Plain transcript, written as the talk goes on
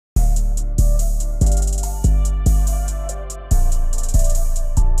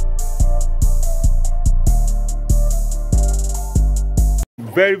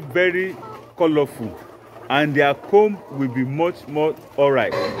very, very colorful, and their comb will be much more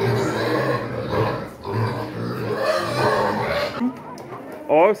alright.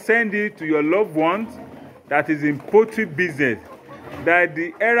 Or send it to your loved ones that is in poultry business, that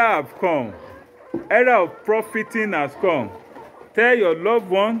the era have come, era of profiting has come. Tell your loved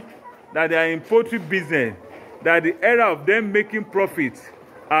ones that they are in poultry business, that the era of them making profit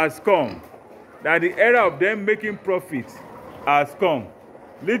has come. That the era of them making profit has come.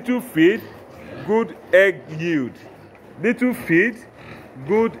 Little feed, good egg yield. Little feed,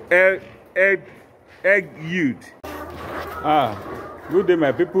 good egg yield. Good day,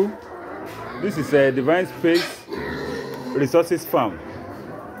 my people. This is a Divine Space Resources Farm.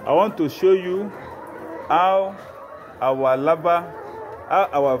 I want to show you how our larva, how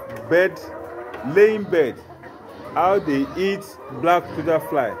our bed, laying bed, how they eat black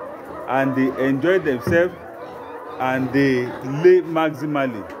butterfly and they enjoy themselves and they lay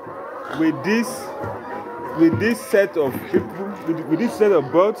maximally. With this set of people, with this set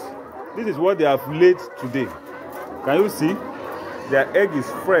of birds, this is what they have laid today. Can you see? Their egg is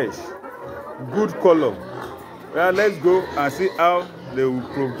fresh, good color. Well, let's go and see how they will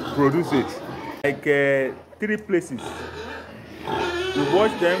produce it. Like 3 places. We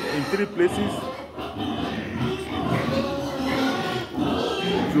wash them in 3 places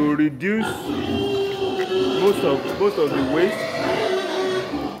to reduce most of the waste.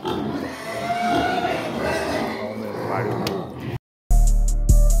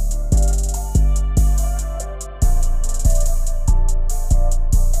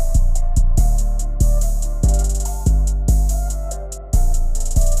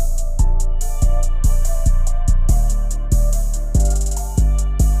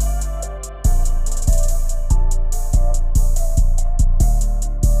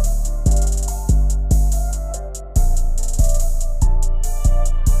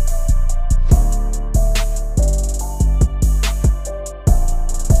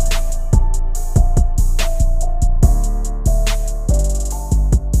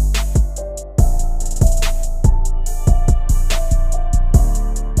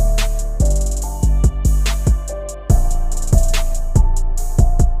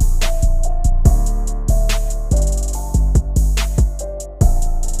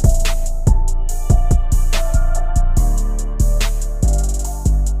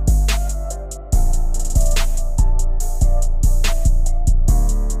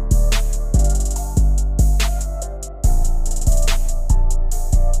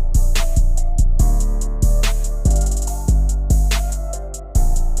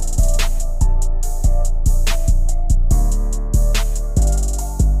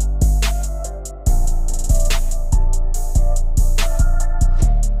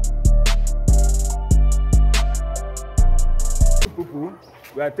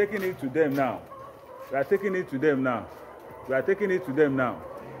 We are taking it to them now. We are taking it to them now. We are taking it to them now.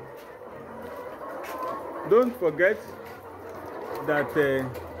 Don't forget that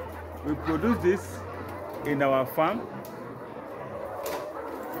we produce this in our farm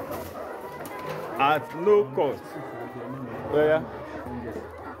at no cost. Yeah.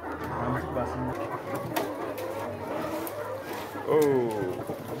 Oh,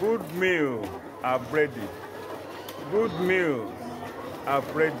 good meal are ready. Good meals are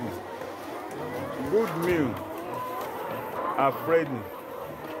ready. Good meal are ready.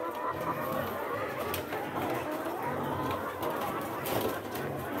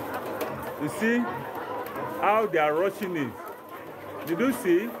 You see how they are rushing it. Did you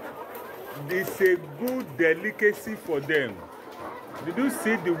see? It's a good delicacy for them. Did you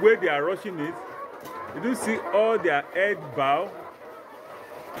see the way they are rushing it? Did you see all their head bow?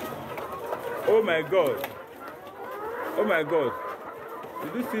 Oh my God. Oh my God.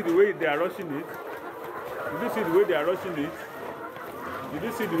 Did you see the way they are rushing it? Did you see the way they are rushing it? Did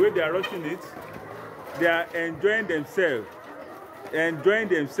you see the way they are rushing it? They are enjoying themselves. Enjoying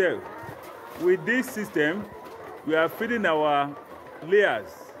themselves. With this system, we are feeding our layers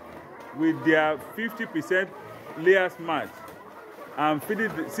with their 50% layers match. I'm feeding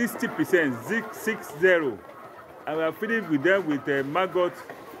 60%, 60. And we are feeding with them with maggot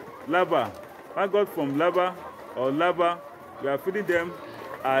larva. Maggot from larva or larva, we are feeding them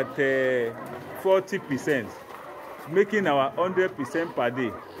at 40%, making our 100% per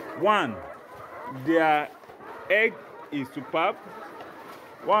day. One, their egg is superb.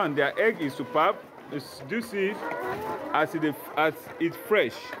 One, their egg is superb. Do you see it as it's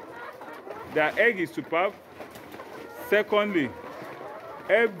fresh? Their egg is superb. Secondly,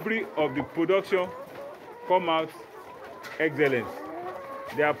 every of the production come out excellent.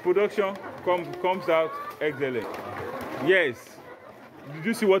 Their production comes out excellent. Yes, Did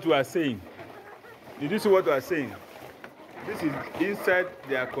you see what we are saying? Did you see what we are saying? This is inside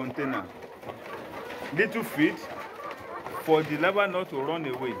their container. Little feed for the larva not to run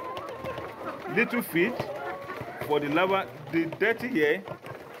away. Little feed for the larva. The dirty here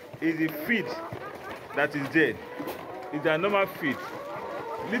is the feed that is there. It's a normal feed.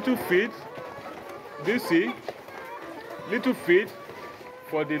 Little feed, do you see? Little feed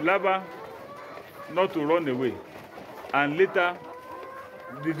for the larva not to run away. And later,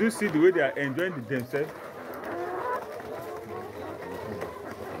 did you see the way they are enjoying themselves?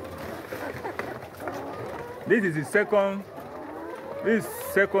 This is the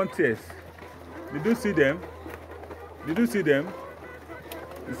second test. Did you see them? Did you see them?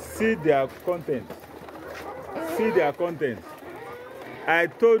 See their content. See their content. I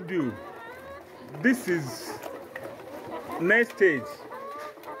told you, this is next stage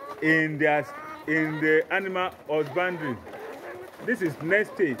in the animal husbandry. This is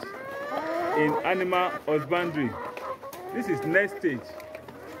next stage in animal husbandry. This is next stage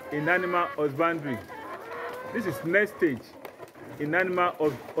in animal husbandry. This is next stage in animal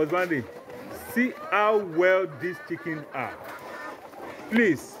husbandry. See how well these chickens are.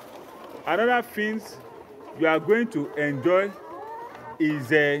 Please, another thing you are going to enjoy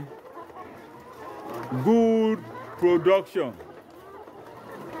is a good production.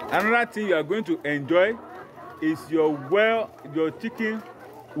 Another thing you are going to enjoy is your chicken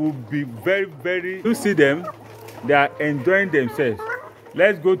will be very, very. You see them, they are enjoying themselves.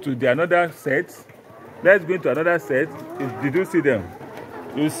 Let's go to another set. Let's go into another set. Did you see them?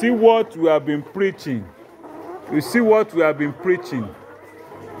 You see what we have been preaching. You see what we have been preaching.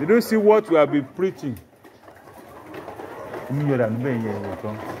 Did you see what we have been preaching?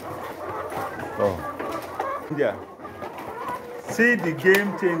 Oh. Yeah. See the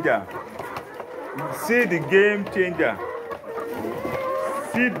game changer. See the game changer.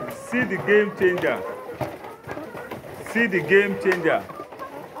 See the game changer. See the game changer.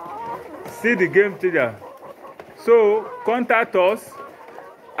 See the game changer. So contact us.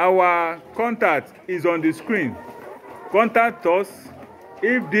 Our contact is on the screen. Contact us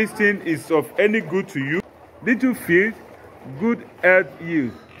if this thing is of any good to you. Little feed, good health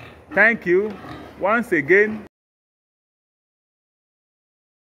use. Thank you once again.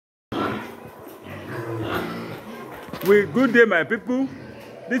 Good day, my people.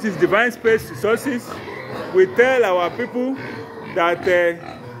 This is Divine Space Resources. We tell our people that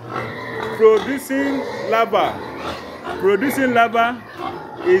producing larva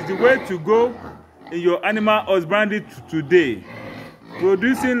is the way to go in your animal husbandry today.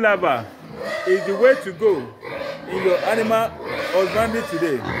 Producing larva is the way to go in your animal husbandry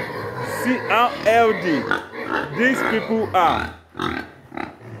today. See how healthy these people are.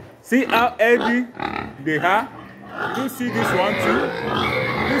 See how healthy they are. Do you see this one too?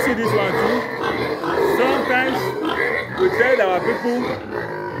 Do you see this one too? Sometimes we tell our people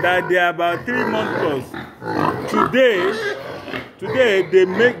that they are about 3 months plus. Today they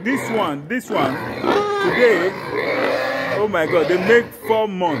make this one. Today, oh my God, they make 4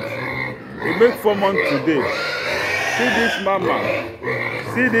 months. They make 4 months today. See this mama.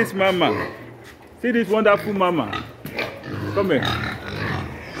 See this mama. See this wonderful mama. Come here.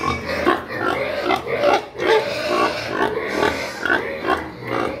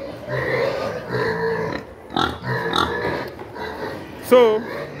 So,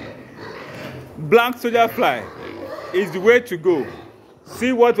 black soldier fly is the way to go.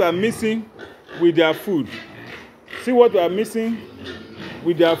 See what we are missing with their food. See what we are missing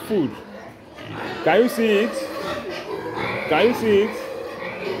with their food. Can you see it? Can you see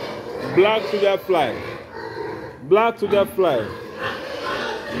it? Black soldier fly. Black soldier fly.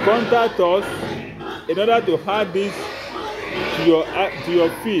 Contact us in order to add this to your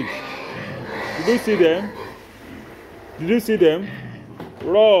feed. Did you see them? Did you see them?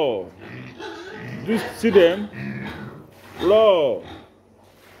 Raw. Do you see them? Raw.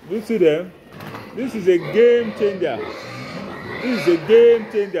 Do you see them? This is a game changer. This is a game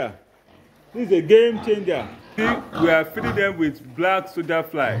changer. This is a game changer. See, we are feeding them with black soldier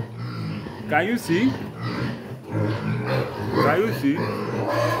fly. Can you see? Can you see?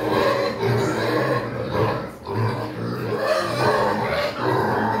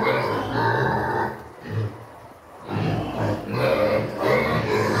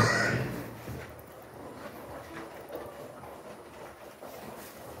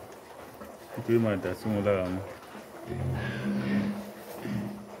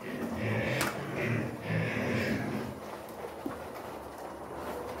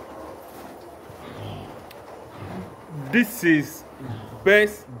 This is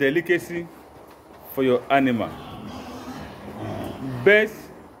best delicacy for your animal. best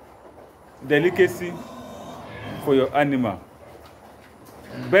delicacy for your animal.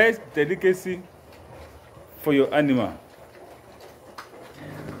 Best delicacy for your animal.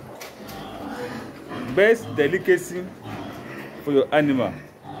 Best delicacy for your animal.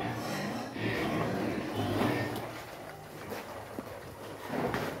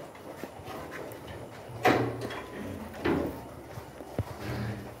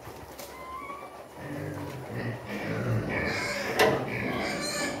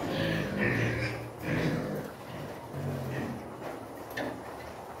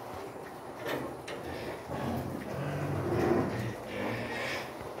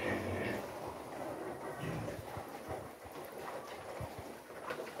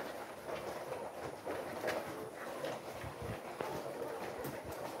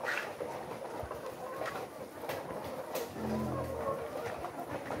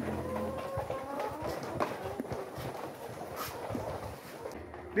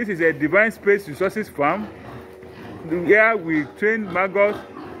 This is a Divine Space Resources farm. Here we train maggots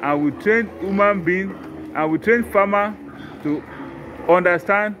and we train human beings and we train farmers to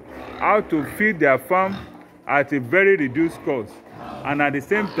understand how to feed their farm at a very reduced cost and at the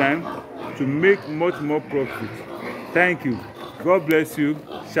same time to make much more profit. Thank you. God bless you.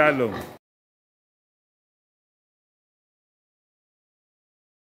 Shalom.